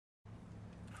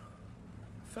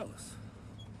Fellas,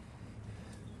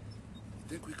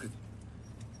 think we could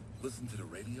listen to the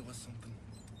radio or something?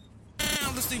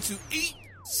 Now listening to Eat,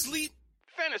 Sleep,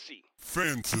 Fantasy.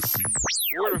 Fantasy.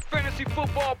 Where the fantasy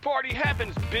football party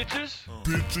happens, bitches.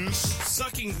 Bitches.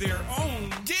 sucking their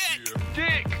own dick.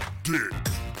 Dick.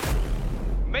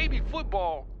 Maybe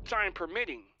football, time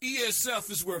permitting. ESF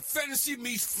is where fantasy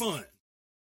meets fun.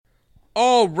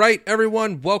 All right,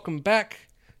 everyone, welcome back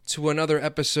to another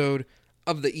episode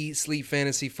of the Eat, Sleep,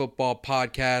 Fantasy Football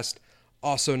Podcast,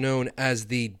 also known as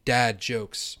the Dad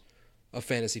Jokes of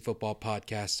fantasy football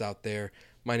podcasts out there.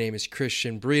 My name is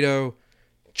Christian Brito.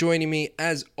 Joining me,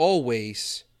 as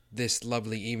always, this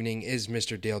lovely evening is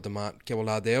Mr. Dale DeMont. Que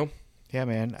hola, Dale? Yeah,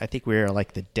 man. I think we're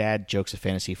like the dad jokes of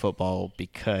fantasy football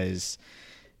because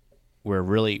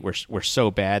we're so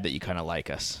bad that you kind of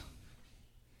like us.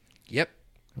 Yep.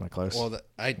 Am I close? Well,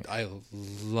 I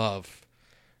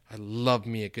love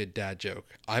me a good dad joke.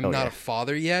 I'm not a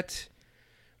father yet,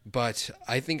 but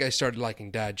I think I started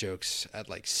liking dad jokes at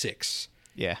like 6.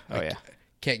 Yeah.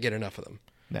 Can't get enough of them.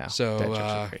 No. So, dad jokes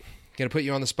are great. Gonna put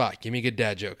you on the spot. Give me a good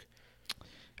dad joke.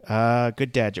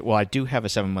 Good dad joke. Well, I do have a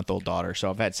 7-month-old daughter, so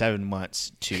I've had 7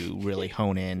 months to really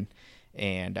hone in.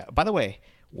 And by the way,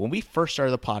 when we first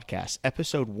started the podcast,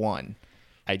 episode 1,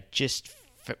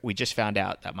 we just found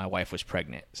out that my wife was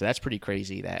pregnant. So that's pretty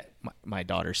crazy that my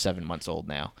daughter's 7 months old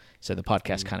now. So the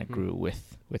podcast kind of grew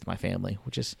with my family,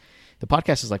 the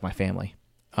podcast is like my family.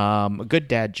 A good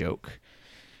dad joke.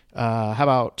 How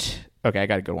about, okay, I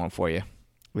got a good one for you.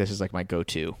 This is like my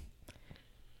go-to.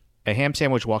 A ham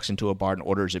sandwich walks into a bar and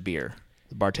orders a beer.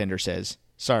 The bartender says,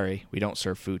 "Sorry, we don't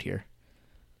serve food here."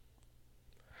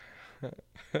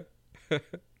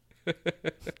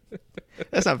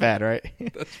 That's not bad, right?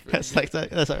 That's like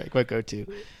my go-to.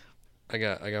 I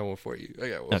got one for you.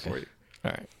 For you.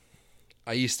 All right.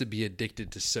 I used to be addicted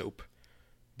to soap,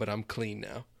 but I'm clean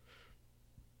now.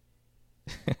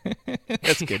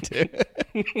 That's good too.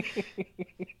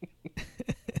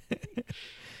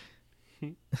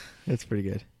 That's pretty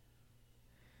good.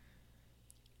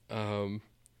 All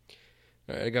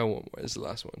right, I got one more. This is the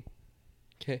last one.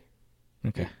 Okay.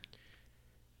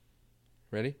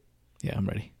 Ready? Yeah, I'm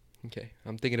ready. Okay.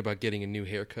 I'm thinking about getting a new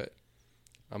haircut.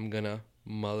 I'm gonna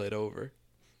mull it over.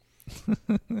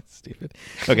 That's stupid.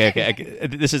 Okay.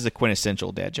 This is a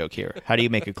quintessential dad joke here. How do you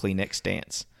make a Kleenex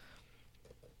stance?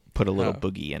 Put a little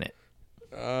boogie in it.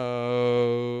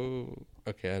 Oh.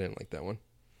 Okay, I didn't like that one.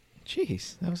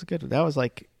 Jeez, that was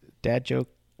like dad joke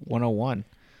 101.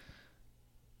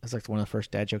 That's like one of the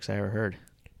first dad jokes I ever heard.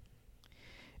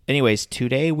 Anyways,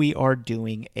 today we are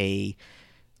doing a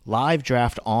live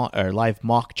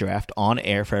mock draft on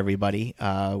air for everybody.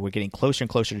 We're getting closer and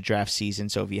closer to draft season,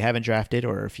 so if you haven't drafted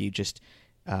or if you just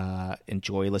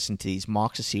enjoy listening to these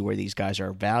mocks to see where these guys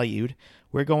are valued,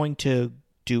 we're going to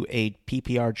do a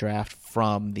PPR draft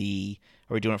are we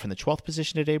doing it from the 12th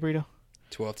position today, Brito?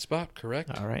 12th spot,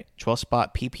 correct. All right, 12th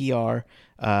spot PPR.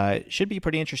 Should be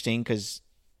pretty interesting because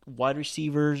wide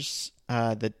receivers,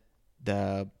 the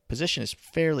position is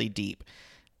fairly deep,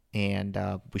 and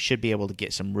we should be able to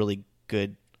get some really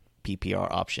good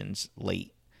PPR options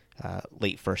late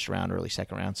first round, early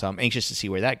second round. So I'm anxious to see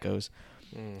where that goes.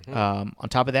 Mm-hmm. On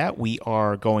top of that, we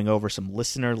are going over some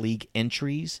listener league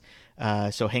entries.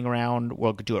 So hang around.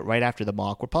 We'll do it right after the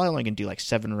mock. We're probably only going to do like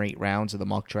 7 or 8 rounds of the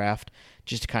mock draft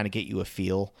just to kind of get you a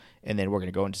feel. And then we're going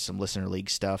to go into some listener league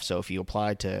stuff. So if you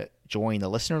apply to join the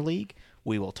listener league,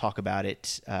 we will talk about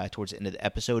it towards the end of the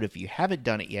episode. If you haven't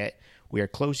done it yet, we are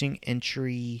closing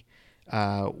entry.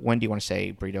 When do you want to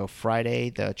say, Brito? Friday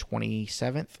the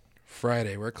 27th?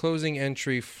 Friday. We're closing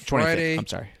entry Friday. 25th. I'm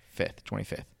sorry,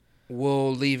 25th.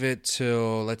 We'll leave it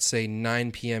till, let's say,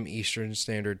 9 p.m. Eastern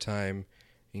Standard Time.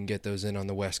 You can get those in on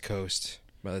the West Coast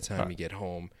by the time you get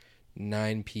home.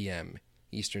 9 p.m.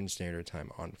 Eastern Standard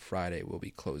Time on Friday, we'll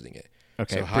be closing it.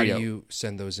 Okay. So how do you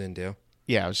send those in, Dale?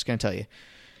 Yeah, I was just going to tell you.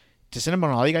 To send them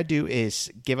on, all you got to do is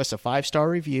give us a 5-star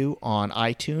review on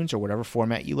iTunes or whatever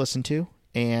format you listen to,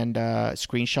 and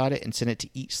screenshot it and send it to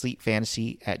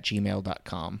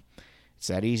eatsleepfantasy@gmail.com. It's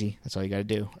that easy. That's all you got to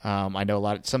do. I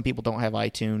know some people don't have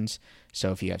iTunes,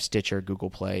 so if you have Stitcher, Google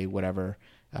Play, whatever,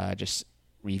 just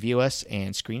review us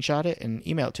and screenshot it and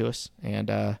email it to us, and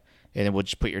then we'll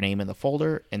just put your name in the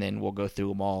folder, and then we'll go through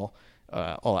them all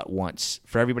at once.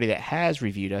 For everybody that has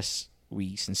reviewed us,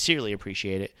 we sincerely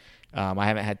appreciate it. I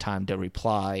haven't had time to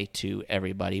reply to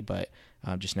everybody, but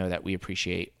just know that we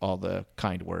appreciate all the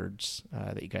kind words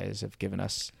that you guys have given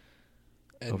us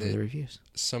over the reviews.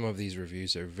 Some of these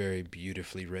reviews are very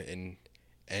beautifully written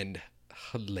and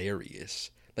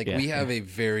hilarious. We have a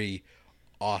very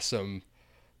awesome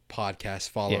podcast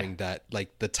following that.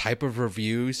 Like, the type of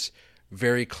reviews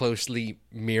very closely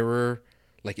mirror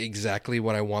like exactly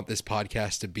what I want this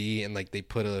podcast to be, and like they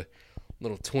put a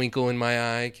little twinkle in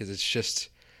my eye because it's just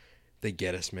they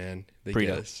get us, man. They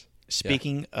get us.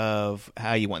 Speaking of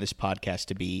how you want this podcast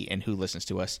to be and who listens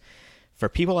to us, for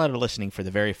people that are listening for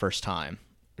the very first time,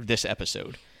 this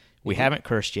episode, we haven't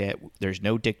cursed yet. There's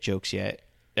no dick jokes yet.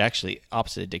 Actually,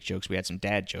 opposite of dick jokes, we had some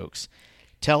dad jokes.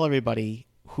 Tell everybody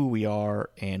who we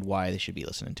are and why they should be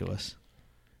listening to us.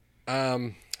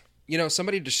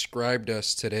 Somebody described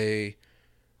us today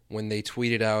when they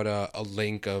tweeted out a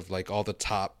link of like all the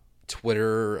top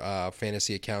Twitter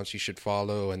fantasy accounts you should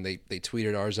follow, and they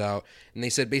tweeted ours out, and they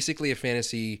said basically a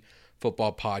fantasy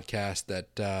football podcast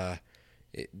that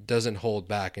it doesn't hold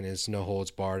back and is no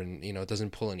holds barred, and it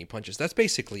doesn't pull any punches. That's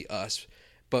basically us.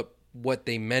 But what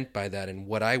they meant by that, and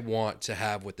what I want to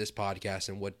have with this podcast,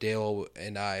 and what Dale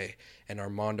and I and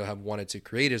Armando have wanted to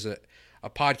create, is a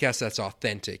podcast that's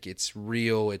authentic. It's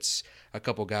real. It's a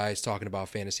couple guys talking about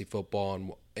fantasy football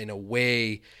and in a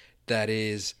way that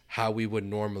is how we would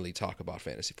normally talk about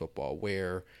fantasy football,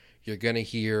 where you're going to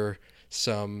hear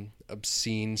some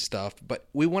obscene stuff, but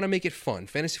we want to make it fun.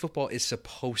 Fantasy football is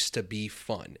supposed to be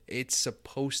fun. It's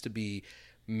supposed to be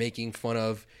making fun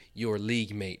of your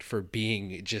league mate for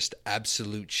being just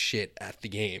absolute shit at the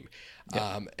game.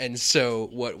 Yep. And so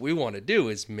what we want to do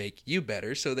is make you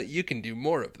better so that you can do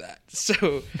more of that.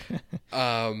 So,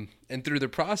 and through the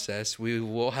process, we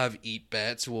will have eat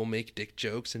bets, we'll make dick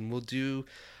jokes, and we'll do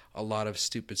a lot of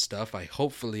stupid stuff.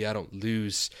 Hopefully I don't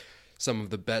lose some of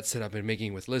the bets that I've been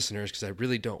making with listeners, because I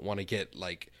really don't want to get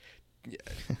like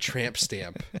tramp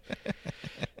stamp.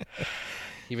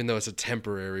 Even though it's a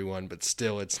temporary one, but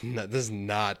still, this does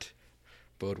not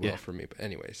bode well for me. But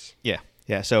anyways. Yeah.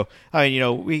 So,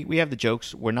 we have the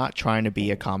jokes. We're not trying to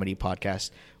be a comedy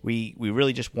podcast. We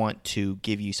really just want to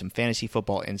give you some fantasy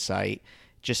football insight,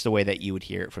 just the way that you would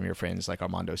hear it from your friends, like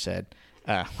Armando said,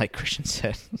 like Christian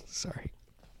said. Sorry.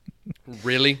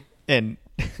 Really? And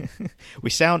we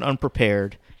sound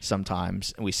unprepared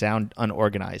sometimes, and we sound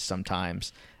unorganized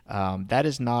sometimes. That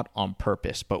is not on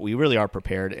purpose, but we really are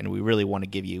prepared, and we really want to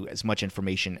give you as much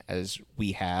information as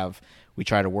we have. We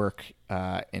try to work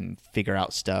and figure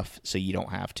out stuff so you don't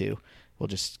have to. We'll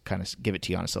just kind of give it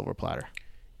to you on a silver platter.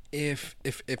 If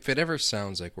it ever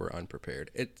sounds like we're unprepared,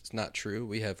 it's not true.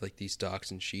 We have like these docs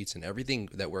and sheets, and everything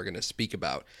that we're going to speak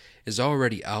about is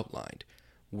already outlined.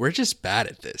 We're just bad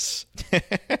at this.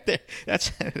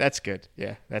 That's good.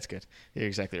 Yeah, that's good. You're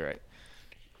exactly right.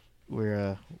 We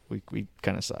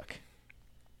kind of suck.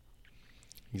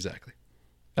 Exactly.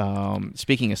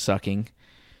 Speaking of sucking,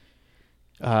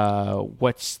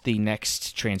 what's the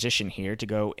next transition here to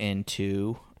go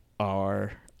into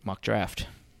our mock draft?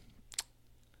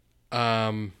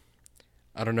 I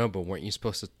don't know, but weren't you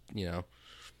supposed to,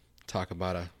 talk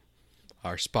about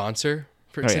our sponsor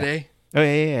for today? Oh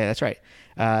yeah, that's right.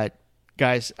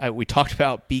 Guys, we talked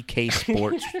about BK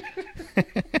Sports.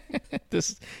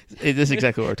 This is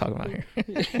exactly what we're talking about here.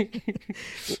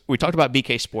 We talked about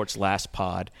BK Sports last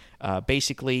pod.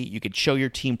 Basically, you could show your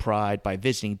team pride by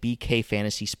visiting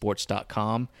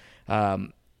bkfantasysports.com.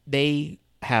 They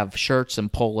have shirts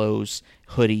and polos,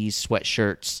 hoodies,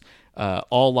 sweatshirts,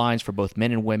 all lines for both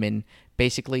men and women.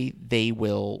 Basically, they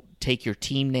will take your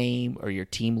team name or your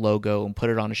team logo and put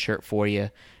it on a shirt for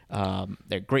you.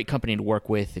 They're a great company to work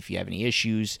with. If you have any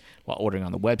issues while ordering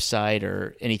on the website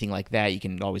or anything like that, you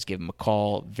can always give them a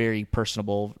call. Very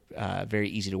personable, very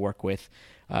easy to work with.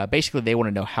 Basically, they want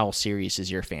to know how serious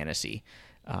is your fantasy.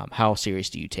 How serious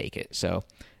do you take it? So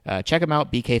check them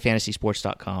out,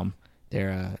 bkfantasysports.com.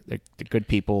 They're good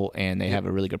people, and they have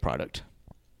a really good product.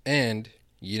 And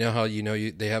you know how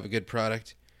they have a good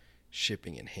product?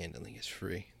 Shipping and handling is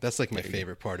free. That's like my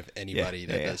favorite part of anybody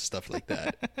that does stuff like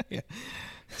that. Yeah.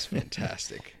 It's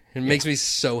fantastic. It makes me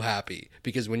so happy,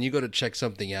 because when you go to check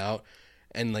something out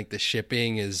and like the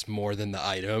shipping is more than the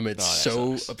item, it's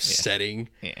so upsetting.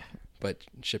 Yeah. But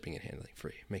shipping and handling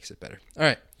free makes it better. All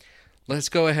right. Let's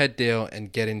go ahead, Dale, and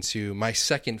get into my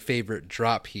second favorite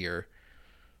drop here,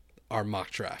 our mock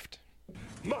draft.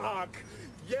 Mock,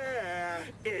 yeah.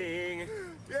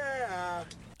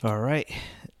 All right.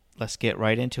 Let's get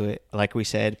right into it. Like we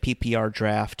said, PPR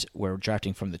draft. We're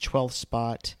drafting from the 12th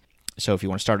spot. So if you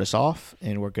want to start us off,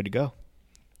 and we're good to go.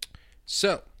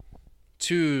 So,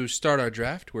 to start our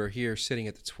draft, we're here sitting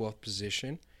at the 12th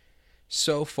position.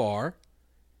 So far,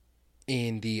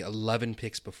 in the 11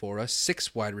 picks before us,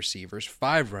 6 wide receivers,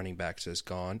 5 running backs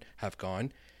have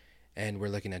gone. And we're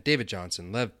looking at David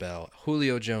Johnson, Lev Bell,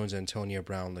 Julio Jones, Antonio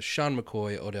Brown, LaShawn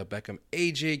McCoy, Odell Beckham,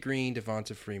 A.J. Green,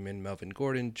 Devonta Freeman, Melvin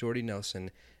Gordon, Jordy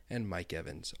Nelson, and Mike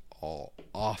Evans, all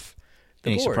off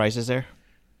the board. Any surprises there?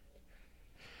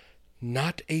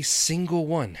 Not a single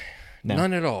one. No.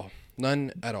 None at all.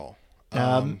 None at all.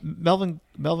 Devonta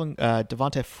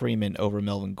Freeman over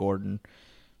Melvin Gordon.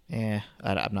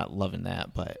 I'm not loving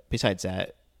that, but besides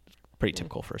that, pretty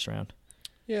typical first round.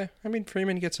 Yeah, I mean,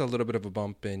 Freeman gets a little bit of a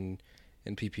bump in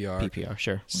PPR. PPR,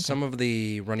 sure. Okay. Some of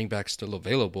the running backs still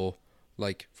available,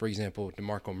 like, for example,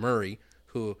 DeMarco Murray,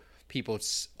 who people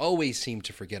always seem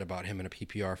to forget about him in a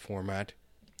PPR format.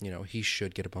 You know, he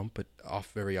should get a bump, but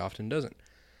very often doesn't.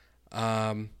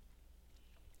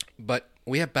 But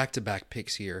we have back-to-back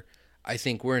picks here. I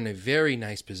think we're in a very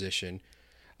nice position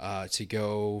to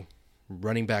go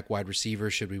running back, wide receiver,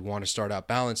 should we want to start out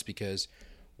balanced, because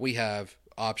we have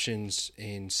options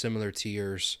in similar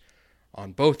tiers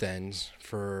on both ends.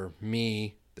 For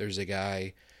me,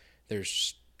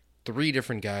 there's three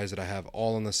different guys that I have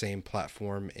all on the same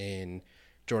platform in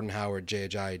Jordan Howard, Jay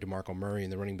Ajayi, DeMarco Murray in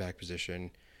the running back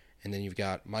position. And then you've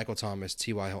got Michael Thomas,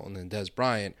 T.Y. Hilton, and Dez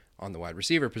Bryant on the wide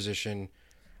receiver position.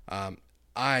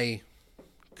 I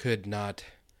could not,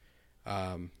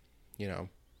 I'm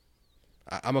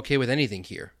okay with anything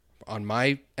here. On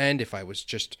my end, if I was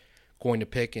just going to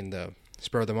pick in the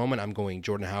spur of the moment, I'm going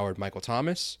Jordan Howard, Michael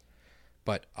Thomas.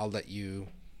 But I'll let you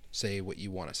say what you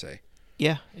want to say.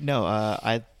 Yeah, no,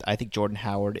 I think Jordan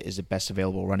Howard is the best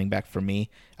available running back for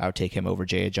me. I would take him over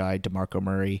Jay Ajayi, DeMarco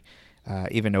Murray,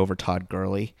 even over Todd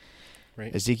Gurley.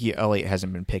 Right. Ezekiel Elliott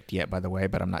hasn't been picked yet, by the way,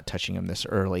 but I'm not touching him this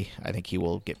early. I think he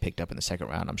will get picked up in the second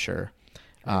round, I'm sure.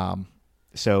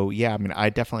 So, yeah, I mean, I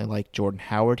definitely like Jordan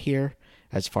Howard here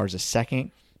as far as a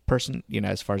second person,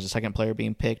 as far as a second player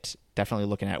being picked. Definitely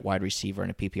looking at wide receiver in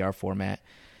a PPR format.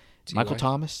 Michael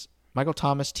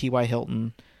Thomas, T.Y.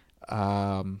 Hilton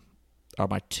are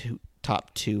my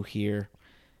top two here.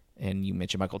 And you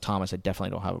mentioned Michael Thomas. I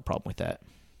definitely don't have a problem with that.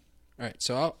 All right,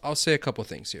 so I'll say a couple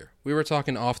things here. We were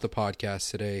talking off the podcast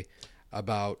today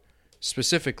about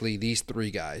specifically these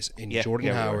three guys in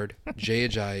Jordan Howard, Jay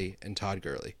Ajayi, and Todd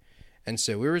Gurley. And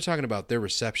so we were talking about their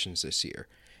receptions this year.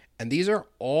 And these are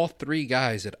all three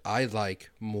guys that I like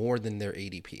more than their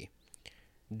ADP.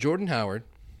 Jordan Howard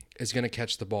is going to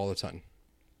catch the ball a ton.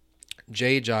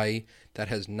 Jay Ajayi, that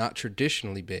has not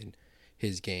traditionally been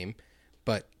his game,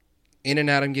 but in an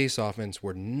Adam Gase offense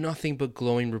where nothing but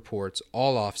glowing reports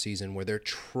all offseason where they're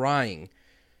trying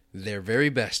their very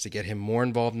best to get him more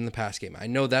involved in the pass game. I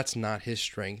know that's not his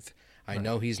strength. I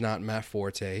know he's not Matt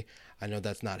Forte. I know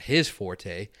that's not his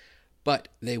forte, but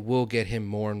they will get him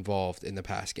more involved in the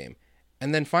pass game.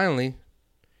 And then finally,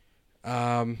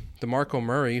 DeMarco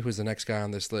Murray, who's the next guy on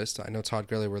this list. I know Todd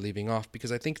Gurley we're leaving off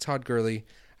because I think Todd Gurley,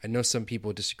 I know some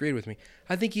people disagreed with me.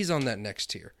 I think he's on that next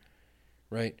tier,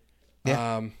 right?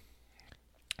 Yeah.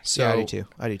 So yeah,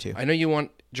 I do too. I know you want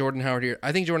Jordan Howard here.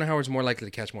 I think Jordan Howard's more likely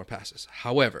to catch more passes.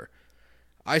 However,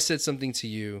 I said something to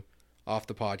you off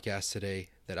the podcast today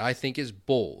that I think is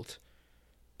bold,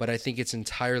 but I think it's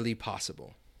entirely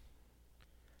possible.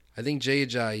 I think Jay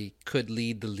Ajayi could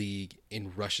lead the league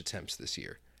in rush attempts this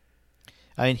year.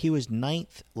 I mean, he was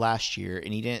 9th last year,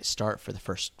 and he didn't start for the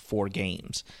first 4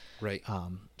 games. Right.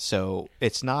 So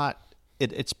it's not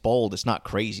it's bold. It's not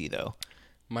crazy, though.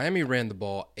 Miami ran the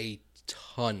ball a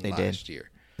ton last year.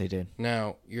 They did.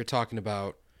 Now, you're talking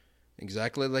about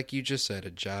exactly like you just said,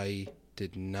 Ajayi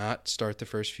did not start the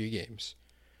first few games,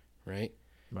 right?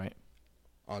 Right.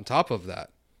 On top of that,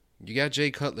 you got Jay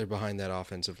Cutler behind that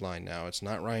offensive line now. It's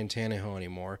not Ryan Tannehill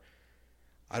anymore.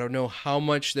 I don't know how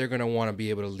much they're going to want to be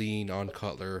able to lean on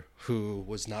Cutler, who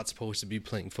was not supposed to be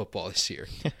playing football this year.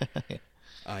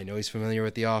 I know he's familiar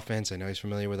with the offense. I know he's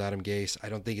familiar with Adam Gase. I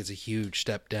don't think it's a huge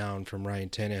step down from Ryan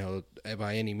Tannehill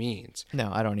by any means. No,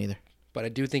 I don't either. But I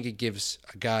do think it gives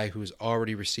a guy who's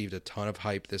already received a ton of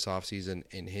hype this offseason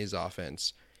in his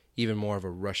offense even more of a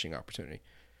rushing opportunity.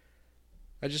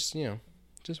 I just want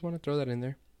to throw that in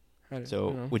there.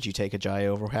 Would you take Ajayi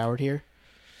over Howard here?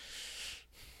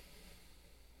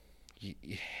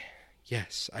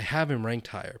 Yes, I have him ranked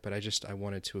higher, but I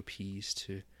wanted to appease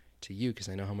to you because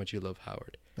I know how much you love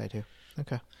Howard. I do.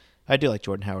 Okay. I do like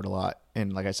Jordan Howard a lot,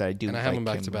 and like I said, I do. And I have him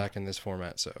back to back in this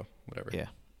format, so whatever. Yeah,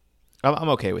 I'm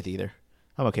okay with either.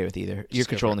 You're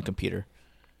controlling the computer.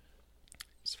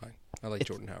 It's fine. I like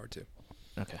Jordan Howard too.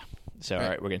 Okay. So all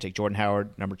right, we're gonna take Jordan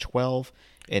Howard, number 12,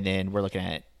 and then we're looking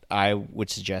at. I would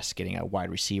suggest getting a wide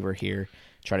receiver here.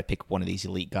 Try to pick one of these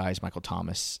elite guys, Michael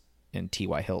Thomas and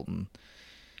T.Y. Hilton.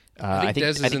 I think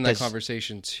Dez is in that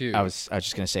conversation too. I was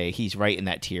just going to say he's right in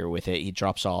that tier with it. He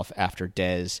drops off after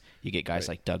Dez. You get guys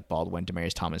like Doug Baldwin,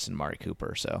 Demaryius Thomas, and Amari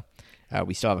Cooper. So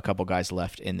we still have a couple guys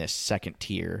left in this second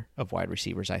tier of wide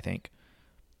receivers, I think.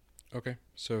 Okay.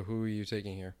 So who are you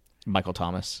taking here? Michael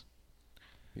Thomas.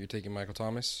 You're taking Michael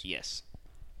Thomas? Yes.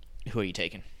 Who are you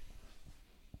taking?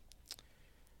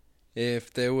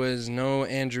 If there was no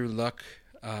Andrew Luck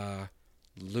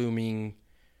looming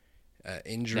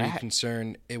injury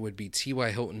concern, it would be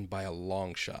T.Y. Hilton by a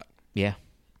long shot. Yeah.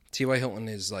 T.Y. Hilton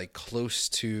is like close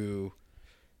to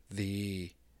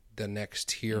the next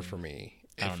tier for me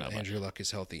if Andrew Luck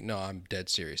is healthy. No, I'm dead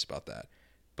serious about that.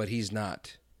 But he's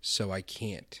not, so I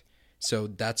can't. So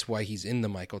that's why he's in the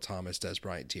Michael Thomas, Des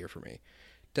Bryant tier for me.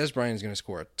 Des Bryant is going to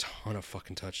score a ton of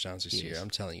fucking touchdowns this year.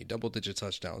 I'm telling you, double-digit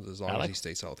touchdowns as long as he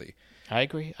stays healthy. I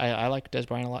agree. I like Des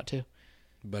Bryant a lot too.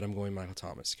 But I'm going Michael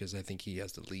Thomas because I think he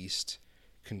has the least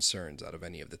concerns out of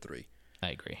any of the three. I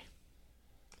agree.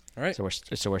 All right.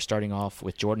 So we're starting off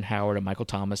with Jordan Howard and Michael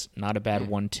Thomas. Not a bad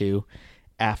 1-2.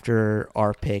 After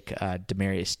our pick,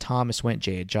 Demaryius Thomas went,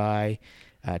 Jay Ajayi.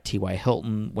 T.Y.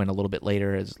 Hilton went a little bit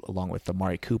later, along with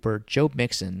Amari Cooper. Joe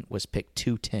Mixon was picked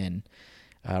 210,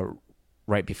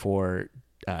 right before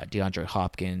DeAndre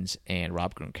Hopkins and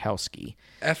Rob Gronkowski.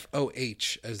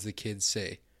 FOH, as the kids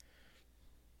say.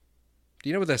 Do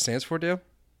you know what that stands for, Dale?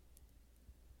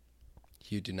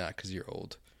 You do not, because you're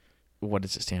old. What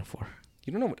does it stand for?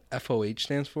 You don't know what FOH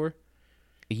stands for?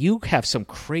 You have some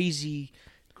crazy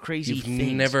You've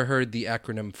things. never heard the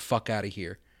acronym "fuck out of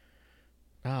here."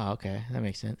 Oh, okay. That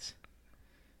makes sense.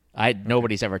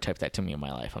 Nobody's ever typed that to me in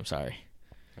my life. I'm sorry.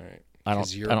 All right. I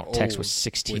don't text with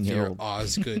 16-year-old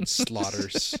Osgood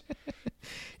Slaughters.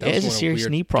 That it is a was serious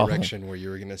weird knee problem. direction where you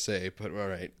were going to say, but all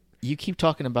right. You keep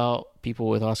talking about people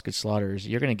with Osgood Slaughters,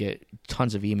 you're going to get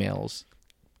tons of emails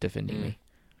defending me.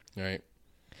 All right.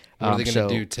 What are they going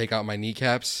to do? Take out my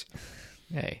kneecaps?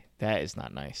 Hey, that is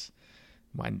not nice.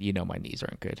 My knees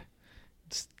aren't good.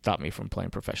 Stop me from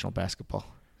playing professional basketball.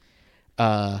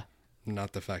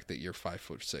 Not the fact that you're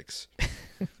 5'6".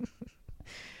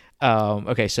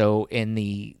 Okay, so in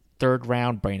the third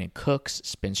round, Brandon Cooks,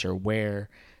 Spencer Ware,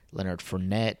 Leonard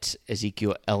Fournette,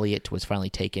 Ezekiel Elliott was finally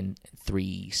taken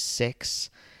 3-6.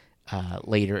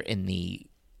 Later in the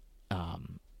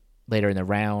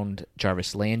round,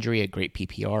 Jarvis Landry, a great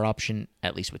PPR option,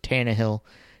 at least with Tannehill.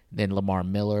 Then Lamar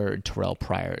Miller and Terrell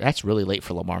Pryor. That's really late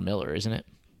for Lamar Miller, isn't it?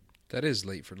 That is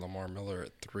late for Lamar Miller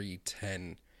at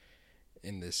 310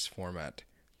 in this format.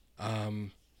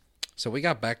 So we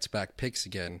got back-to-back picks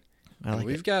again.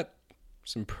 We've got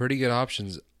some pretty good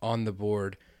options on the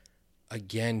board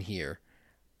again here.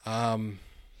 I'm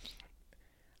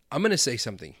going to say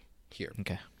something here.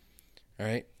 Okay. All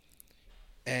right?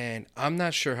 And I'm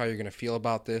not sure how you're going to feel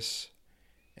about this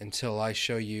until I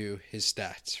show you his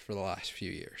stats for the last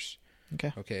few years.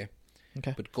 Okay. Okay?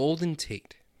 Okay. But Golden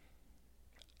Tate,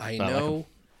 I know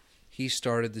he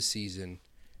started the season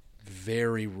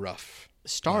very rough.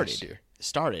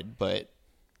 Started, but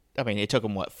I mean, it took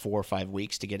him 4 or 5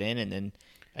 weeks to get in, and then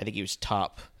I think he was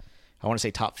top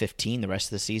 15 the rest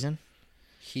of the season.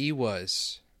 He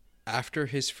was, after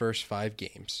his first 5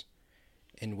 games,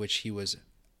 in which he was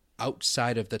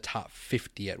outside of the top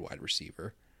 50 at wide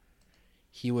receiver,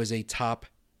 he was a top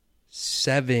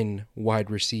 7 wide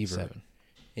receiver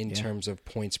in terms of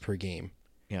points per game.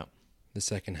 Yeah. The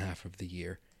second half of the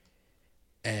year.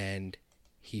 And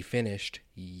he finished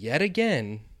yet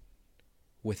again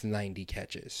with 90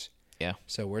 catches. Yeah.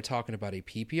 So we're talking about a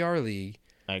PPR league.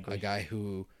 I agree. A guy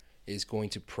who is going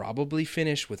to probably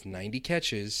finish with 90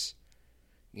 catches.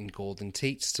 In Golden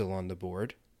Tate still on the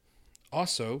board.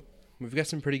 Also, we've got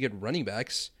some pretty good running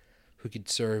backs who could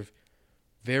serve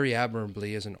very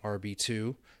admirably as an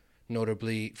RB2.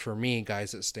 Notably, for me,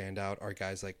 guys that stand out are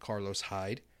guys like Carlos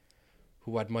Hyde,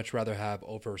 who I'd much rather have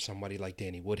over somebody like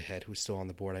Danny Woodhead, who's still on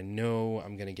the board. I know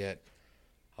I'm going to get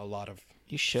a lot of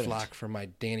flack for my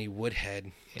Danny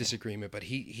Woodhead disagreement, but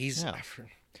he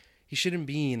shouldn't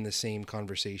be in the same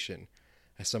conversation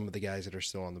as some of the guys that are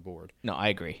still on the board. No, I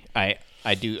agree. I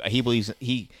do. He believes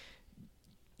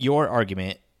your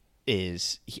argument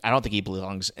is I don't think he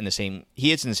belongs in the same.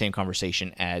 He is in the same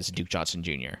conversation as Duke Johnson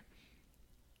Jr.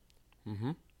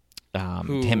 Mm-hmm.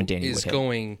 Who him and Danny is Woodhead.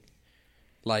 Going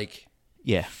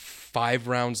 5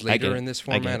 rounds later in this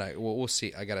format. We'll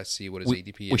see. I gotta see what his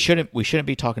ADP is. We shouldn't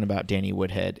be talking about Danny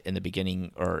Woodhead in the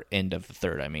beginning or end of the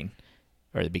third. I mean,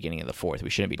 or the beginning of the fourth. We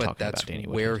shouldn't be talking about Danny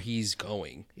Woodhead. But that's where he's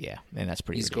going. Yeah, and that's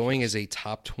pretty. He's ridiculous. going as a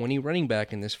top 20 running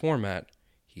back in this format.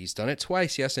 He's done it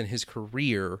twice, yes, in his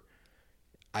career.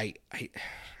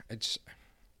 It's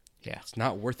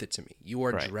not worth it to me. You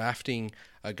are drafting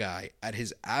a guy at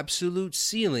his absolute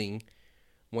ceiling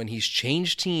when he's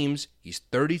changed teams. He's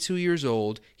 32 years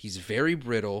old. He's very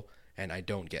brittle, and I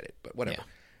don't get it. But whatever.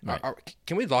 Yeah. Right.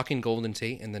 Can we lock in Golden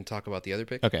Tate and then talk about the other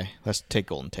pick? Okay, let's take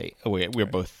Golden Tate. We're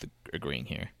both agreeing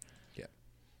here. Yeah.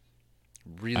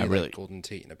 Really like Golden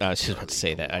Tate. I was just about to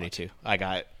say that. I do too. I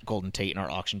got Golden Tate in our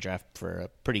auction draft for a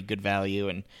pretty good value,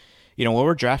 and When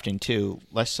we're drafting too,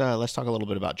 let's talk a little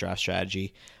bit about draft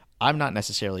strategy. I'm not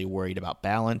necessarily worried about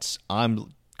balance.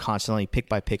 I'm constantly, pick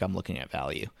by pick, I'm looking at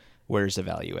value. Where's the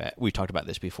value at? We've talked about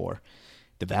this before.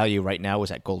 The value right now is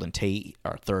at Golden Tate,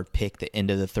 our third pick, the end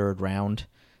of the third round.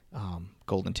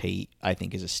 Golden Tate, I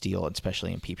think, is a steal,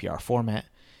 especially in PPR format.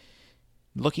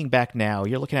 Looking back now,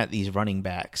 you're looking at these running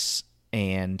backs,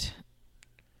 and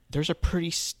there's a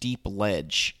pretty steep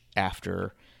ledge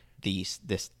after this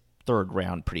third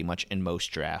round pretty much in most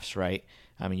drafts, right?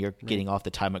 I mean, you're getting off the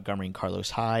Ty Montgomery and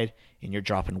Carlos Hyde, and you're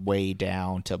dropping way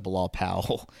down to Bilal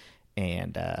Powell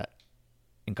and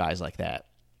guys like that,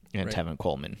 and Tevin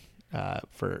Coleman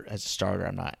as a starter.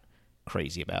 I'm not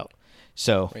crazy about.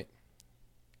 So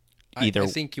I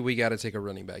think we got to take a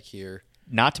running back here.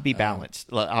 Not to be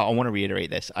balanced. I want to reiterate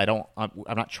this. I'm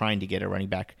not trying to get a running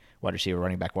back, wide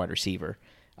receiver.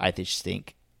 I just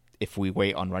think if we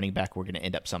wait on running back, we're going to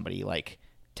end up somebody like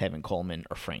Tevin Coleman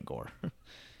or Frank Gore.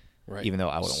 Right. Even though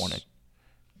I wouldn't want to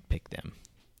pick them.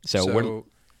 So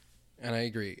and I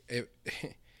agree.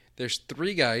 There's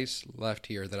 3 guys left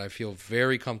here that I feel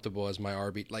very comfortable as my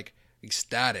RB, like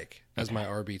ecstatic as my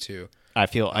RB2. I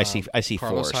see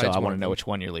 4, so I want to know which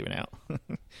one you're leaving out.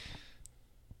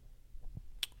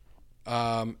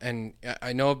 And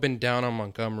I know I've been down on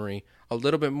Montgomery a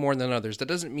little bit more than others. That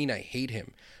doesn't mean I hate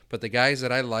him. But the guys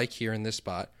that I like here in this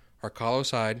spot are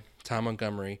Carlos Hyde, Ty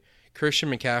Montgomery, Christian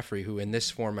McCaffrey, who in this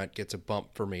format gets a bump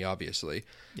for me, obviously.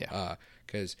 Yeah.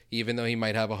 Because even though he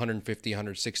might have 150,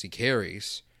 160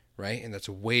 carries, right, and that's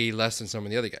way less than some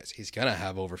of the other guys, he's going to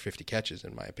have over 50 catches,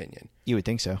 in my opinion. You would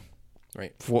think so.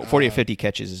 Right. 40 to 50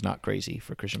 catches is not crazy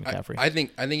for Christian McCaffrey. I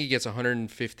think he gets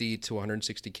 150 to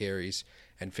 160 carries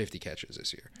and 50 catches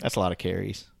this year. That's a lot of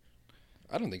carries.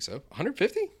 I don't think so.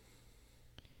 150?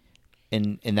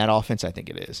 In that offense, I think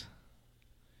it is.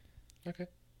 Okay.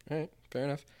 All right. Fair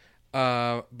enough.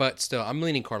 But still, I'm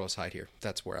leaning Carlos Hyde here.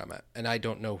 That's where I'm at. And I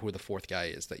don't know who the 4th guy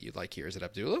is that you like here. Is it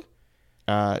Abdullah?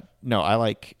 No,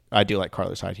 I do like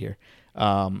Carlos Hyde here.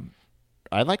 I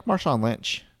like Marshawn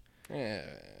Lynch. Yeah.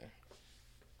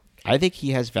 I think he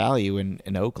has value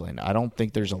in Oakland. I don't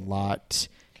think there's a lot.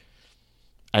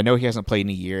 I know he hasn't played in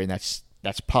a year, and that's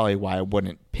probably why I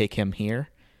wouldn't pick him here.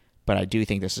 But I do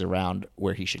think this is around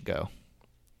where he should go.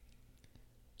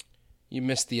 You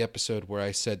missed the episode where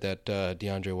I said that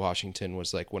DeAndre Washington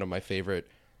was like one of my favorite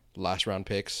last round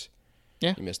picks.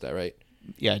 Yeah. You missed that, right?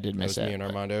 Yeah, I did miss that. That was me and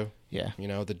Armando. Yeah.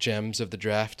 The gems of the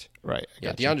draft. Right.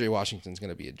 Yeah, DeAndre Washington's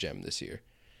going to be a gem this year.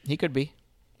 He could be.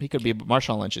 But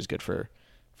Marshawn Lynch is good for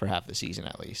half the season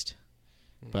at least.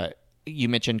 But you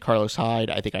mentioned Carlos Hyde.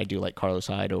 I think I do like Carlos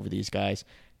Hyde over these guys.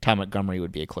 Ty Montgomery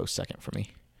would be a close second for me.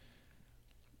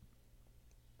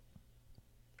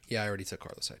 Yeah, I already took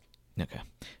Carlos Hyde. Okay.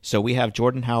 So we have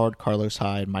Jordan Howard, Carlos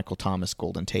Hyde, Michael Thomas,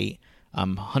 Golden Tate.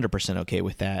 I'm 100% okay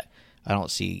with that. I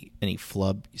don't see any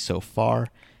flub so far.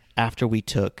 After we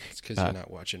took... It's because you're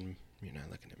not watching. You're not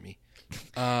looking at me.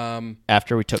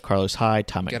 After we took Carlos Hyde,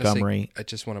 Ty Montgomery... I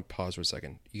just want to pause for a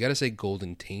second. You got to say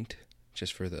Golden Taint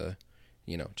just for the...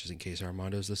 just in case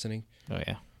Armando's listening. Oh,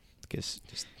 yeah. Just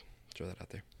throw that out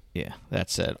there. Yeah,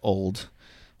 that's an old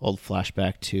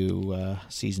flashback to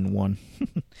season 1.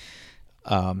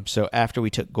 So after we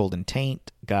took Golden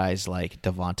Taint, guys like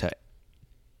Devontae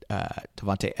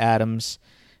Adams,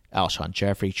 Alshon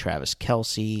Jeffrey, Travis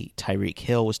Kelce, Tyreek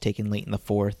Hill was taken late in the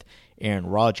 4th. Aaron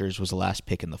Rodgers was the last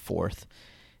pick in the 4th.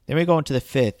 Then we go into the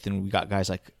 5th, and we got guys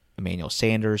like Emmanuel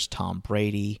Sanders, Tom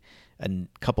Brady, a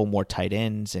couple more tight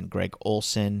ends, and Greg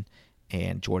Olsen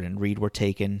and Jordan Reed were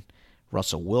taken.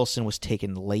 Russell Wilson was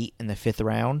taken late in the 5th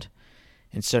round.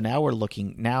 And so now we're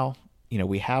looking... Now,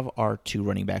 we have our 2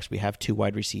 running backs. We have 2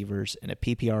 wide receivers in a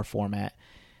PPR format.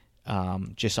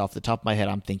 Just off the top of my head,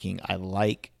 I'm thinking I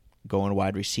like going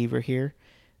wide receiver here.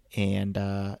 And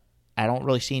I don't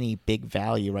really see any big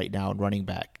value right now in running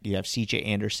back. You have C.J.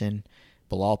 Anderson,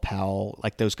 Bilal Powell,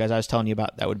 like those guys I was telling you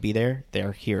about that would be there.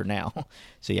 They're here now.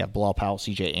 So you have Bilal Powell,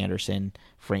 C.J. Anderson,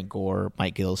 Frank Gore,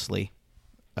 Mike Gillislee,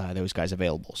 those guys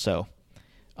available. So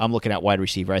I'm looking at wide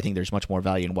receiver. I think there's much more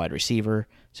value in wide receiver,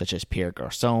 such as Pierre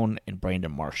Garçon and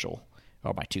Brandon Marshall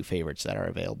are my 2 favorites that are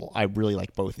available. I really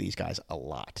like both of these guys a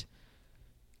lot.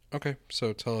 Okay,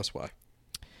 so tell us why.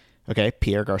 Okay,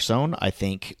 Pierre Garçon, I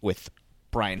think with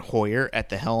Brian Hoyer at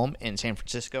the helm in San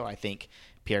Francisco, I think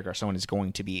Pierre Garçon is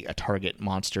going to be a target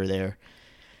monster there.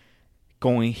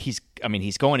 He's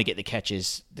going to get the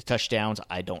catches, the touchdowns.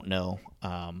 I don't know.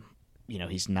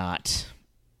 He's not.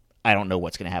 I don't know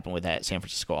what's going to happen with that San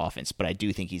Francisco offense, but I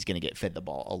do think he's going to get fed the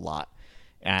ball a lot.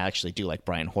 And I actually do like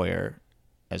Brian Hoyer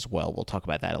as well. We'll talk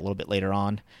about that a little bit later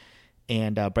on.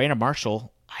 And Brandon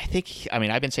Marshall, I've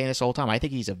been saying this the whole time. I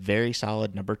think he's a very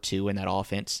solid number 2 in that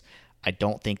offense. I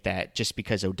don't think that just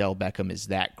because Odell Beckham is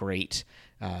that great,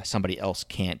 somebody else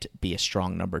can't be a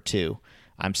strong number 2.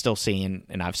 I'm still seeing,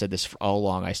 and I've said this all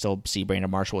along, I still see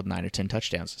Brandon Marshall with 9 or 10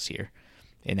 touchdowns this year.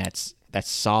 And that's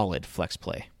solid flex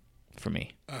play for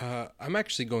me. I'm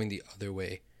actually going the other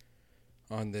way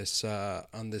on this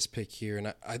pick here,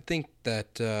 and I think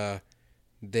that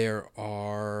there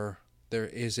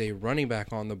is a running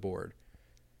back on the board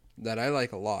that I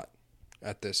like a lot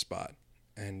at this spot,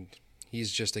 and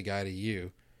he's just a guy to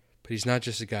you, but he's not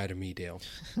just a guy to me, Dale.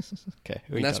 Okay,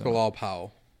 and that's Bilal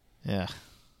Powell. Yeah,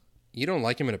 you don't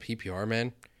like him in a PPR,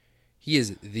 man. He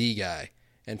is the guy,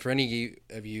 and for any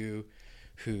of you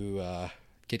who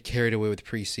get carried away with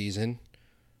preseason,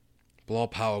 Bilal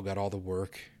Powell got all the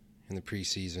work in the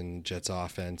preseason Jets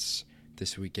offense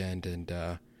this weekend,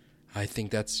 and I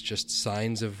think that's just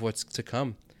signs of what's to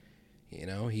come. You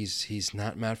know, he's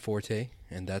not Matt Forte,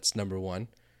 and that's number 1.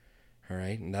 All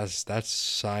right, and that's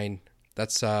sign.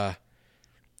 That's all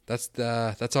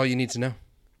you need to know.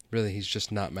 Really, he's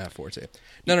just not Matt Forte.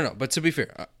 No. But to be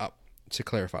fair, to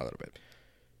clarify a little bit,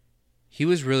 he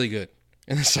was really good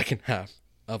in the second half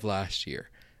of last year.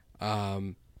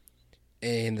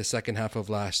 In the second half of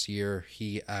last year,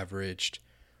 he averaged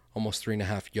almost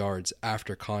 3.5 yards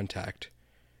after contact,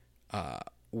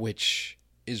 which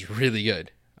is really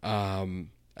good.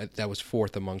 That was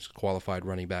 4th amongst qualified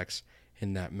running backs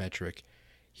in that metric.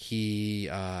 He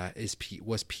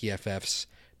was PFF's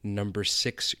number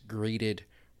 6 graded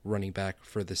running back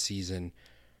for the season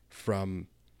from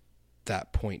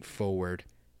that point forward.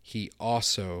 He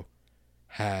also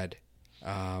had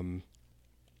an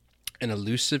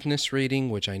elusiveness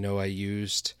rating, which I know I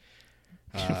used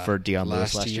for Deion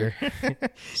Lewis last year.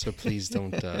 So please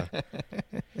don't.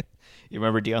 You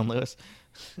remember Deion Lewis?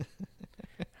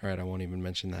 All right, I won't even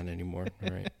mention that anymore. All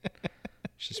right,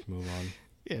 let's just move on.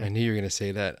 Yeah. I knew you were going to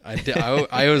say that.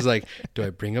 I was like, do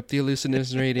I bring up the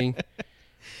elusiveness rating?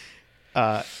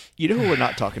 You know who we're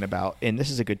not talking about, and this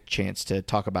is a good chance to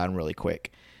talk about him really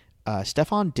quick.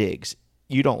 Stefon Diggs.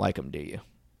 You don't like him, do you?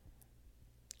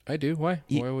 I do. Why?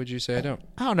 Why would you say I don't?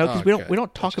 I don't know, because we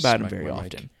don't talk about him very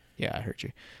often. Mic. Yeah, I heard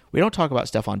you. We don't talk about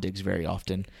Stefon Diggs very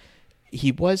often.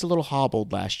 He was a little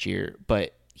hobbled last year,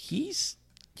 but he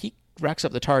racks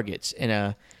up the targets in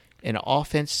an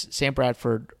offense. Sam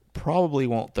Bradford probably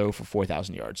won't throw for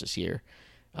 4,000 yards this year.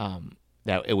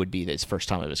 That it would be his first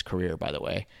time of his career, by the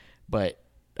way. But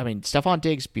I mean, Stefon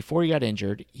Diggs, before he got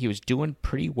injured, he was doing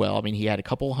pretty well. I mean, he had a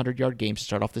couple 100-yard games to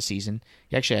start off the season.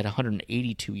 He actually had a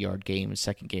 182-yard game in the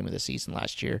second game of the season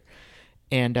last year.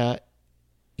 And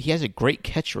he has a great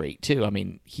catch rate, too. I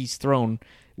mean, he's thrown,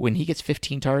 when he gets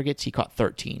 15 targets, he caught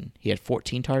 13. He had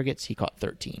 14 targets, he caught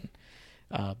 13.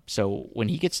 So when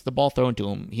he gets the ball thrown to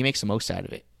him, he makes the most out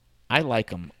of it. I like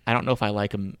him. I don't know if I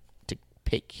like him to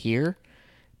pick here,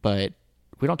 but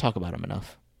we don't talk about him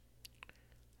enough.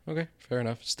 Okay, fair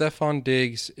enough. Stefon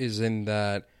Diggs is in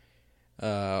that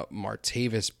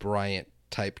Martavis Bryant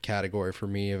type category for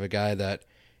me, of a guy that,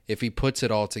 if he puts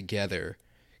it all together,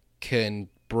 can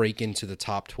break into the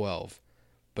top 12,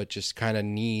 but just kind of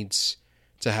needs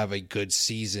to have a good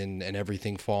season and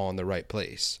everything fall in the right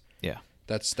place. Yeah.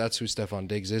 That's who Stefon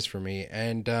Diggs is for me.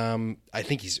 And I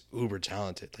think he's uber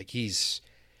talented. Like, he's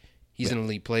an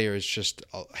elite player. Is just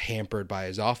hampered by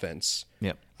his offense.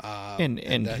 Yep.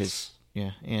 And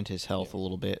his health a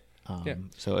little bit. Yeah.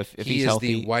 So if he he's is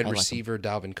healthy, the wide I like receiver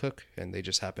Dalvin Cook, and they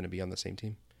just happen to be on the same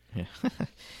team. Yeah.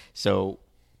 So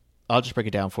I'll just break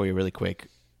it down for you really quick.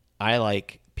 I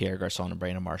like Pierre Garçon and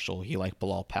Brandon Marshall. You like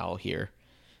Bilal Powell here.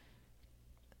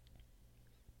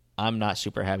 I'm not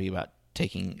super happy about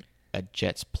taking a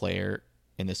Jets player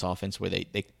in this offense where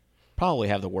they probably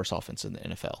have the worst offense in the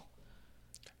NFL.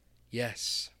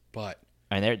 Yes, but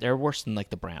And they're worse than like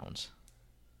the Browns.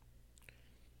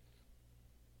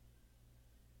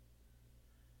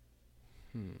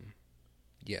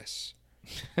 Yes.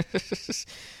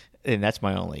 And that's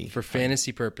my only... For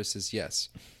fantasy purposes, yes.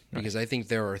 Because I think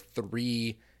there are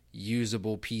 3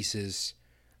 usable pieces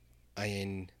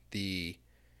in the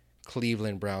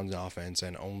Cleveland Browns offense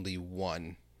and only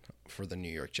 1 for the New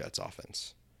York Jets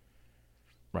offense.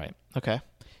 Right. Okay.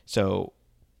 So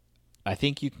I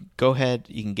think you can go ahead.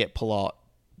 You can get Bilal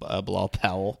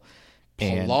Powell.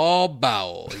 Bilal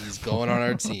Powell. He's going on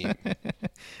our team.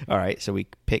 All right. So we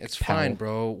pick. It's Powell. fine,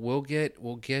 bro. We'll get.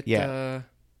 Yeah.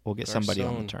 We'll get somebody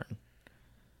on the turn.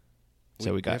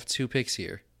 So we have 2 picks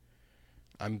here.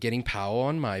 I'm getting Powell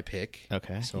on my pick.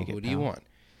 Okay. So who do you want?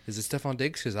 Is it Stefon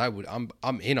Diggs? Because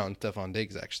I'm in on Stefon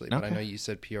Diggs actually, but I know you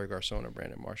said Pierre Garçon or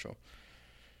Brandon Marshall.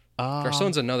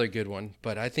 Garcon's another good one,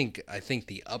 but I think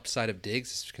the upside of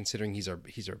Diggs, considering he's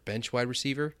our bench wide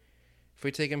receiver, if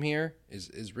we take him here,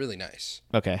 is really nice.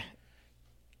 Okay.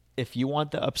 If you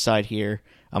want the upside here,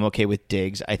 I'm okay with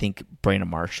Diggs. I think Brandon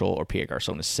Marshall or Pierre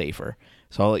Garcon is safer.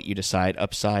 So I'll let you decide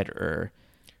upside or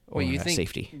you think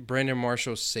safety. Brandon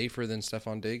Marshall's safer than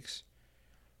Stefon Diggs?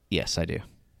 Yes, I do.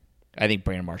 I think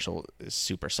Brandon Marshall is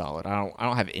super solid. I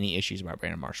don't have any issues about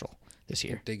Brandon Marshall this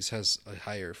year. Diggs has a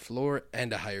higher floor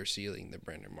and a higher ceiling than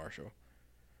Brandon Marshall.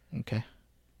 Okay.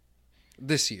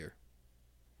 This year.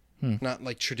 Not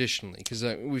like traditionally, because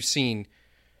we've seen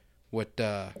what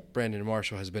Brandon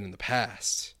Marshall has been in the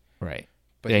past. Right.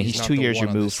 But yeah, he's not 2 the years one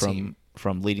on removed this team.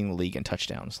 from leading the league in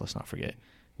touchdowns, let's not forget,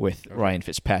 with Ryan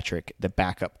Fitzpatrick, the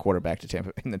backup quarterback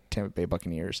in the Tampa Bay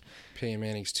Buccaneers. Peyton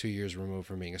Manning's 2 years removed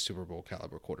from being a Super Bowl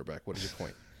caliber quarterback. What is your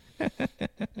point?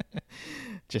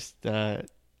 Just 2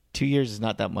 years is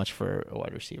not that much for a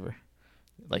wide receiver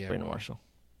like Brandon well. Marshall.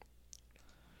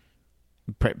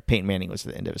 Peyton Manning was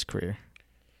at the end of his career.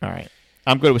 All right.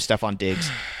 I'm good with Stefon Diggs.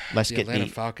 Let's The get Atlanta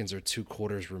Falcons are 2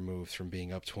 quarters removed from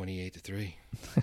being up 28-3.